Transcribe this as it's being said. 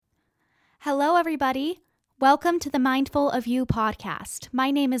Hello, everybody. Welcome to the Mindful of You podcast.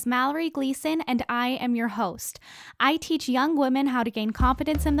 My name is Mallory Gleason, and I am your host. I teach young women how to gain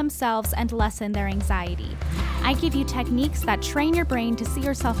confidence in themselves and lessen their anxiety. I give you techniques that train your brain to see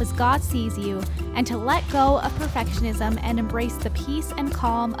yourself as God sees you and to let go of perfectionism and embrace the peace and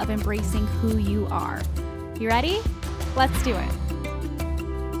calm of embracing who you are. You ready? Let's do it.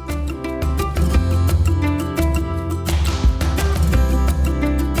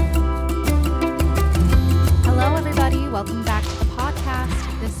 Welcome back to the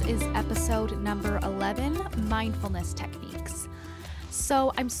podcast. This is episode number 11, Mindfulness Techniques.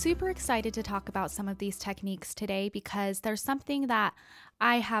 So I'm super excited to talk about some of these techniques today because there's something that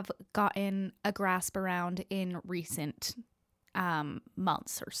I have gotten a grasp around in recent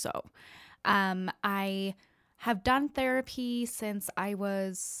months or so. I have done therapy since I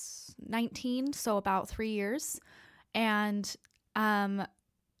was 19, so about 3 years, and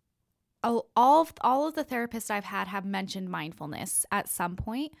all of the therapists I've had have mentioned mindfulness at some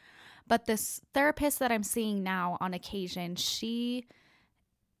point, but this therapist that I'm seeing now on occasion, she,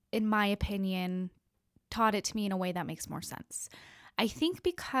 in my opinion, taught it to me in a way that makes more sense. I think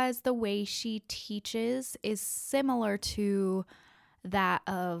because the way she teaches is similar to that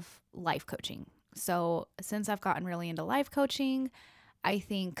of life coaching. So since I've gotten really into life coaching, I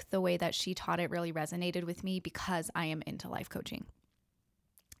think the way that she taught it really resonated with me because I am into life coaching.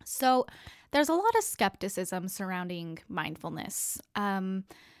 So there's a lot of skepticism surrounding mindfulness.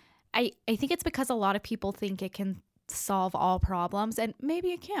 I think it's because a lot of people think it can solve all problems, and maybe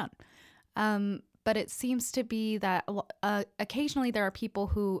it can. But it seems to be that occasionally there are people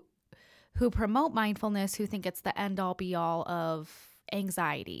who promote mindfulness who think it's the end-all be-all of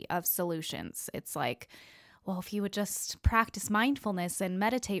anxiety, of solutions. It's like, well, if you would just practice mindfulness and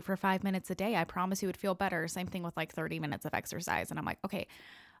meditate for 5 minutes a day, I promise you would feel better. Same thing with like 30 minutes of exercise. And I'm like, okay,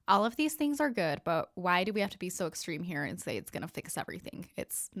 all of these things are good, but why do we have to be so extreme here and say it's going to fix everything?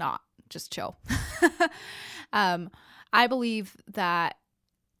 It's not. Just chill. I believe that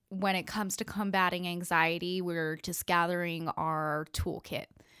when it comes to combating anxiety, we're just gathering our toolkit.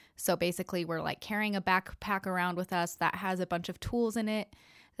 So basically, we're like carrying a backpack around with us that has a bunch of tools in it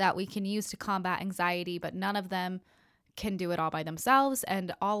that we can use to combat anxiety, but none of them can do it all by themselves,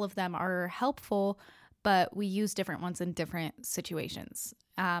 and all of them are helpful, but we use different ones in different situations.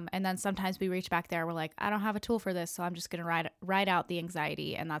 And then sometimes we reach back there, we're like, I don't have a tool for this, so I'm just going to ride out the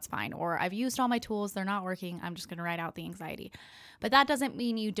anxiety, and that's fine. Or I've used all my tools, they're not working, I'm just going to ride out the anxiety. But that doesn't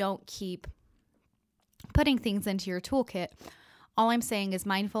mean you don't keep putting things into your toolkit. All I'm saying is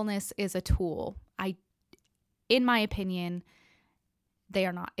mindfulness is a tool. In my opinion,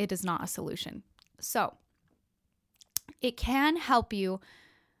 it is not a solution. So it can help you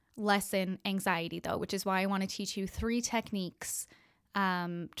lessen anxiety though, which is why I want to teach you 3 techniques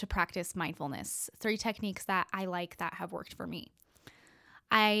to practice mindfulness. 3 techniques that I like that have worked for me.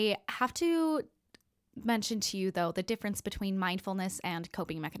 I have to mention to you though the difference between mindfulness and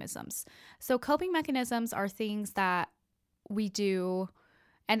coping mechanisms. So coping mechanisms are things that we do,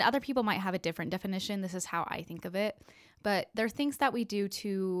 and other people might have a different definition. This is how I think of it, but they're things that we do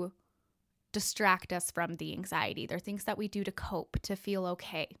to distract us from the anxiety. They're things that we do to cope, to feel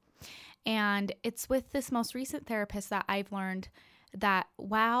okay. And it's with this most recent therapist that I've learned that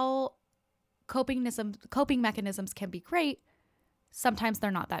while coping mechanisms can be great, sometimes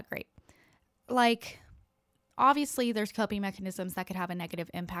they're not that great. Like, obviously, there's coping mechanisms that could have a negative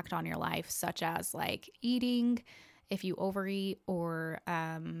impact on your life, such as like eating, if you overeat, or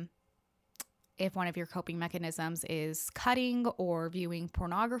if one of your coping mechanisms is cutting or viewing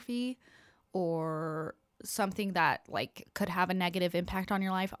pornography or something that like could have a negative impact on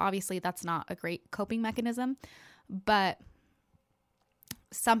your life. Obviously, that's not a great coping mechanism, but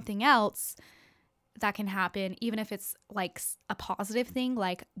something else that can happen, even if it's like a positive thing,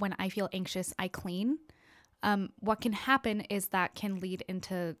 like when I feel anxious, I clean. What can happen is that can lead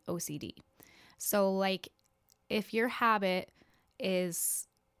into OCD. So like if your habit is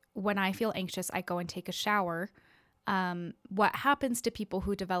when I feel anxious, I go and take a shower. What happens to people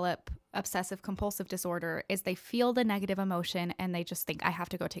who develop obsessive compulsive disorder is they feel the negative emotion and they just think, I have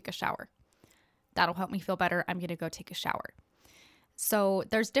to go take a shower. That'll help me feel better. I'm going to go take a shower. So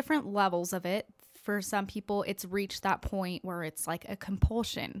there's different levels of it. For some people, it's reached that point where it's like a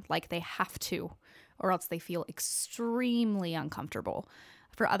compulsion, like they have to, or else they feel extremely uncomfortable.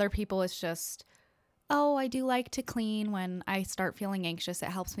 For other people, it's just, oh, I do like to clean when I start feeling anxious. It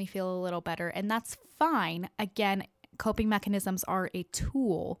helps me feel a little better. And that's fine. Again, coping mechanisms are a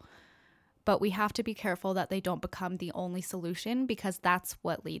tool, but we have to be careful that they don't become the only solution because that's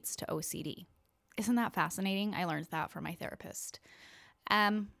what leads to OCD. Isn't that fascinating? I learned that from my therapist.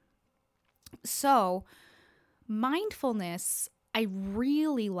 So, mindfulness, I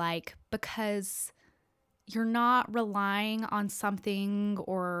really like because you're not relying on something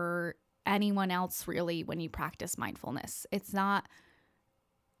or anyone else really when you practice mindfulness. It's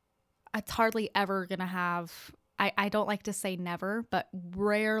hardly ever going to have, I don't like to say never, but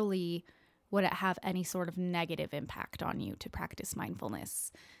rarely would it have any sort of negative impact on you to practice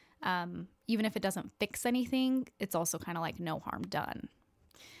mindfulness. Even if it doesn't fix anything, it's also kind of like no harm done.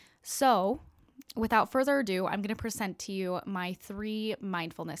 So, without further ado, I'm going to present to you my 3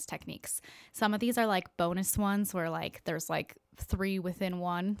 mindfulness techniques. Some of these are like bonus ones where like there's like 3 within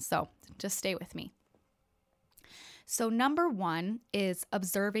one. So just stay with me. So number 1 is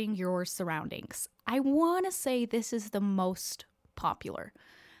observing your surroundings. I want to say this is the most popular.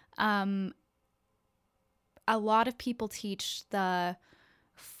 A lot of people teach the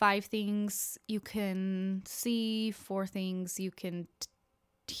 5 things you can see, 4 things you can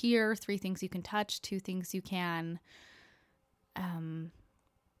hear, 3 things you can touch, 2 things you can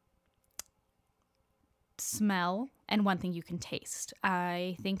smell, and 1 thing you can taste.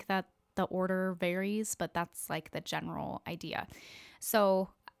 I think that the order varies, but that's like the general idea. So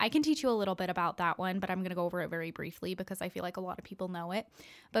I can teach you a little bit about that one, but I'm going to go over it very briefly because I feel like a lot of people know it.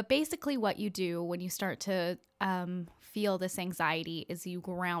 But basically what you do when you start to feel this anxiety is you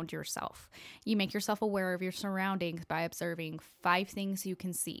ground yourself. You make yourself aware of your surroundings by observing 5 things you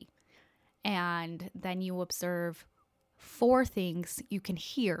can see. And then you observe 4 things you can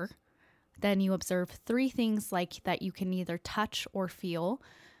hear. Then you observe 3 things like that you can either touch or feel.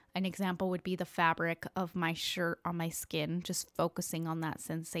 An example would be the fabric of my shirt on my skin, just focusing on that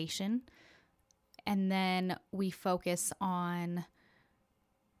sensation. And then we focus on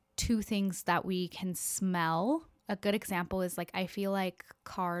 2 things that we can smell. A good example is like I feel like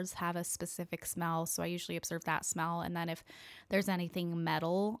cars have a specific smell, so I usually observe that smell. And then if there's anything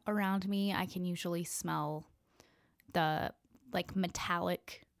metal around me, I can usually smell the like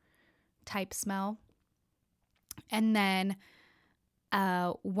metallic type smell. And then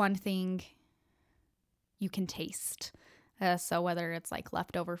 1 thing you can taste. So whether it's like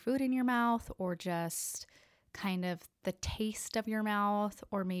leftover food in your mouth or just kind of the taste of your mouth,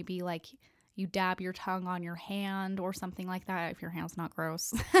 or maybe like you dab your tongue on your hand or something like that if your hand's not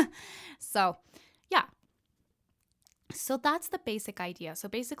gross. So yeah. So that's the basic idea. So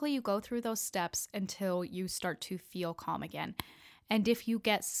basically you go through those steps until you start to feel calm again. And if you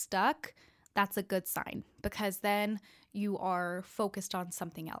get stuck, that's a good sign because then you are focused on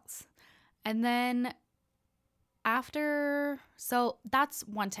something else. And then so that's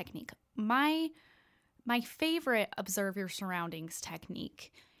 1 technique. My favorite observe your surroundings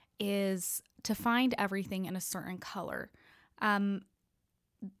technique is to find everything in a certain color.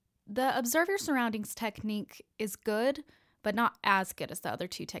 The observe your surroundings technique is good, but not as good as the other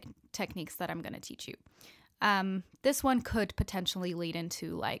 2 techniques that I'm going to teach you. This one could potentially lead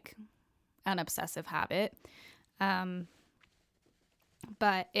into like an obsessive habit.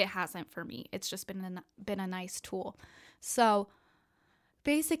 But it hasn't for me. It's just been a nice tool. So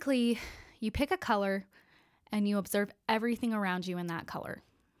basically, you pick a color and you observe everything around you in that color.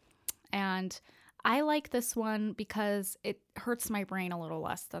 And I like this one because it hurts my brain a little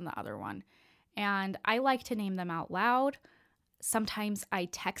less than the other one. And I like to name them out loud. Sometimes I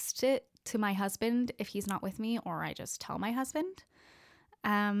text it to my husband if he's not with me, or I just tell my husband.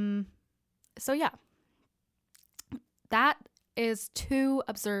 So yeah, that is 2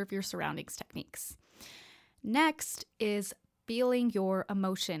 observe your surroundings techniques. Next is feeling your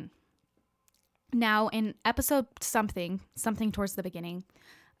emotion. Now, in episode something towards the beginning,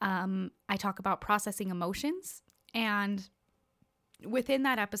 I talk about processing emotions. And within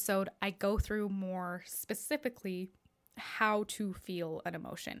that episode, I go through more specifically how to feel an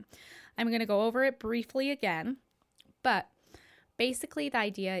emotion. I'm going to go over it briefly again, but basically, the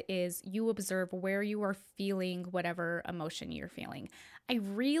idea is you observe where you are feeling whatever emotion you're feeling. I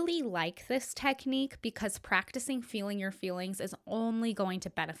really like this technique because practicing feeling your feelings is only going to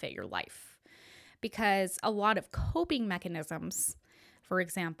benefit your life. Because a lot of coping mechanisms, for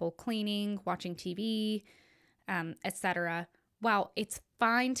example, cleaning, watching TV, etc., while it's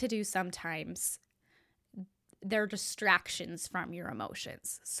fine to do sometimes, they're distractions from your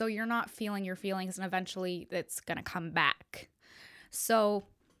emotions. So you're not feeling your feelings, and eventually it's going to come back. So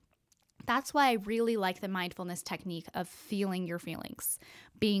that's why I really like the mindfulness technique of feeling your feelings,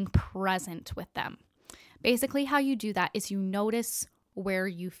 being present with them. Basically, how you do that is you notice where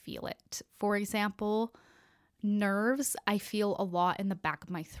you feel it. For example, nerves, I feel a lot in the back of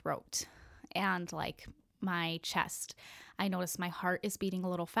my throat and like my chest. I notice my heart is beating a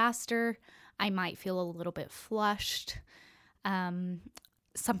little faster. I might feel a little bit flushed.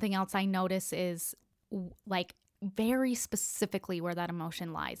 something else I notice is like very specifically where that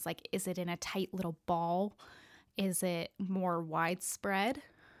emotion lies. Like, is it in a tight little ball? Is it more widespread?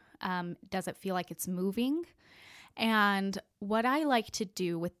 Does it feel like it's moving? And what I like to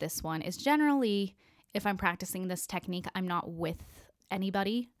do with this one is generally, if I'm practicing this technique, I'm not with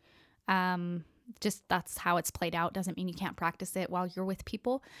anybody. Just that's how it's played out. Doesn't mean you can't practice it while you're with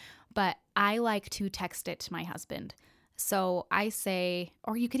people. But I like to text it to my husband. So I say,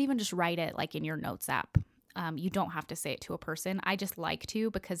 or you could even just write it like in your notes app. You don't have to say it to a person. I just like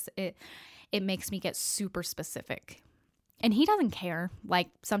to because it makes me get super specific. And he doesn't care. Like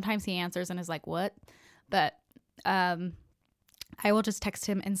sometimes he answers and is like, what? But I will just text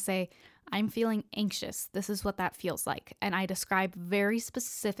him and say, I'm feeling anxious. This is what that feels like. And I describe very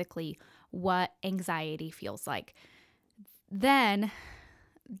specifically what anxiety feels like. Then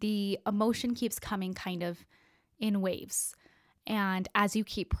the emotion keeps coming kind of in waves. And as you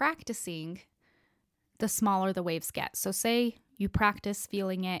keep practicing, the smaller the waves get. So say you practice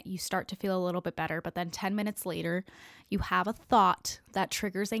feeling it, you start to feel a little bit better, but then 10 minutes later, you have a thought that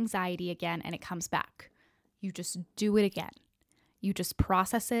triggers anxiety again and it comes back. You just do it again. You just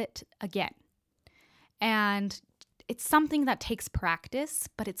process it again. And it's something that takes practice,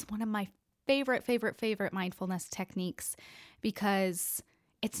 but it's one of my favorite mindfulness techniques because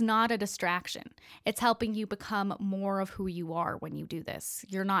it's not a distraction. It's helping you become more of who you are when you do this.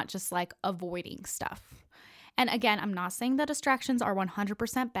 You're not just like avoiding stuff. And again, I'm not saying the distractions are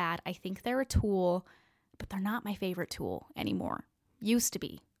 100% bad. I think they're a tool, but they're not my favorite tool anymore. Used to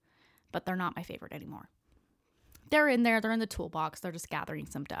be, but they're not my favorite anymore. They're in there. They're in the toolbox. They're just gathering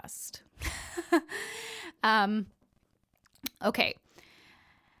some dust. Okay.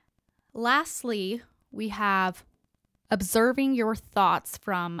 Lastly, we have observing your thoughts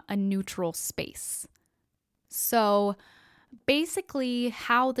from a neutral space. So basically,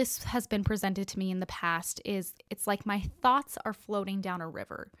 how this has been presented to me in the past is it's like my thoughts are floating down a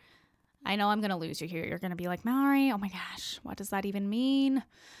river. I know I'm going to lose you here. You're going to be like, Mallory, oh my gosh, what does that even mean?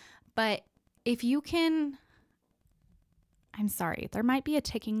 But if you can... I'm sorry, there might be a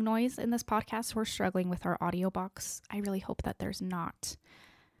ticking noise in this podcast. We're struggling with our audio box. I really hope that there's not.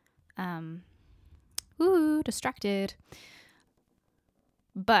 Distracted.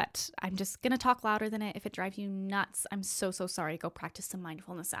 But I'm just going to talk louder than it. If it drives you nuts, I'm so sorry. Go practice some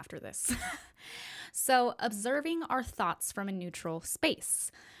mindfulness after this. So, observing our thoughts from a neutral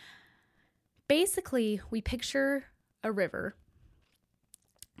space. Basically, we picture a river.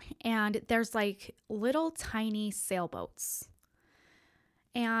 And there's like little tiny sailboats.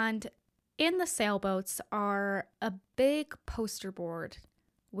 And in the sailboats are a big poster board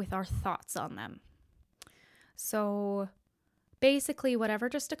with our thoughts on them. So basically whatever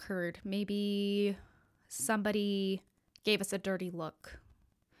just occurred, maybe somebody gave us a dirty look.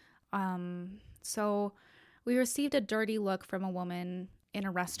 So we received a dirty look from a woman in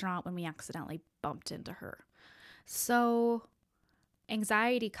a restaurant when we accidentally bumped into her. So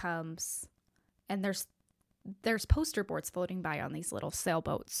anxiety comes and there's poster boards floating by on these little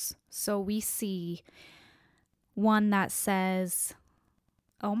sailboats. So we see one that says,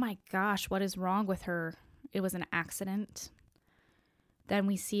 oh my gosh, what is wrong with her? It was an accident. Then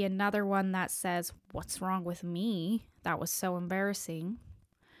we see another one that says, what's wrong with me? That was so embarrassing.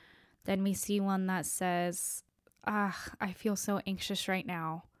 Then we see one that says, I feel so anxious right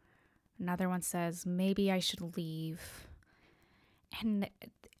now. Another one says, maybe I should leave. And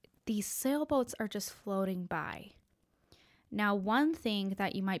these sailboats are just floating by. Now, one thing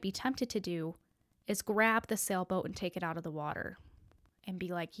that you might be tempted to do is grab the sailboat and take it out of the water and be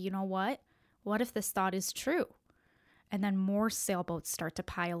like, you know what? What if this thought is true? And then more sailboats start to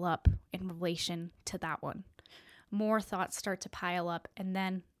pile up in relation to that one. More thoughts start to pile up, and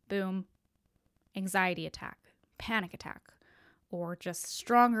then boom, anxiety attack, panic attack, or just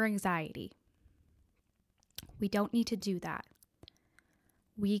stronger anxiety. We don't need to do that.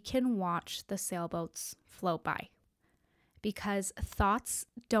 We can watch the sailboats float by because thoughts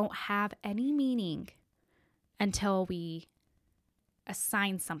don't have any meaning until we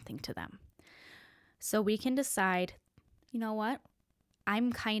assign something to them. So we can decide, you know what?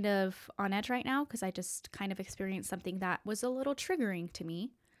 I'm kind of on edge right now because I just kind of experienced something that was a little triggering to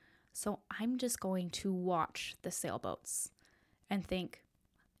me. So I'm just going to watch the sailboats and think,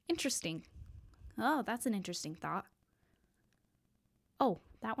 interesting. Oh, that's an interesting thought. Oh,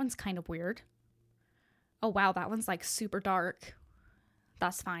 that one's kind of weird. Oh, wow, that one's like super dark.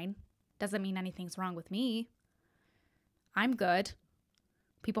 That's fine. Doesn't mean anything's wrong with me. I'm good.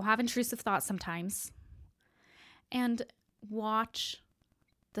 People have intrusive thoughts sometimes. And watch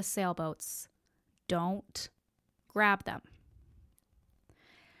the sailboats. Don't grab them.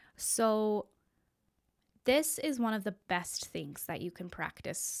 So this is one of the best things that you can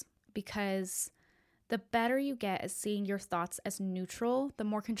practice, because the better you get at seeing your thoughts as neutral, the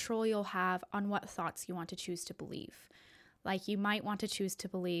more control you'll have on what thoughts you want to choose to believe. Like, you might want to choose to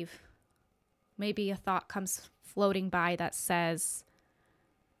believe, maybe a thought comes floating by that says,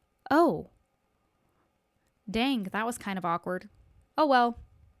 oh, dang, that was kind of awkward. Oh well,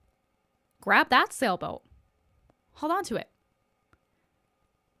 grab that sailboat. Hold on to it.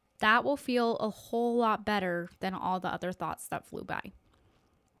 That will feel a whole lot better than all the other thoughts that flew by.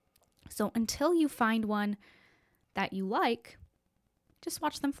 So until you find one that you like, just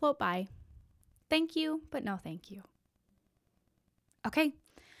watch them float by. Thank you, but no thank you. Okay,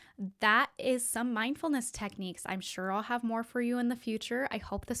 that is some mindfulness techniques. I'm sure I'll have more for you in the future. I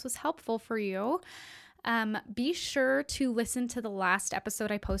hope this was helpful for you. Be sure to listen to the last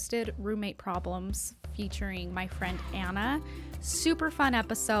episode I posted, Roommate Problems, featuring my friend Anna. Super fun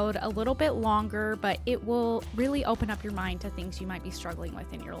episode, a little bit longer, but it will really open up your mind to things you might be struggling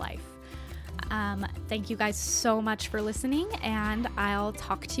with in your life. Thank you guys so much for listening, and I'll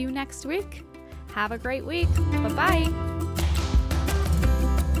talk to you next week. Have a great week. Bye-bye.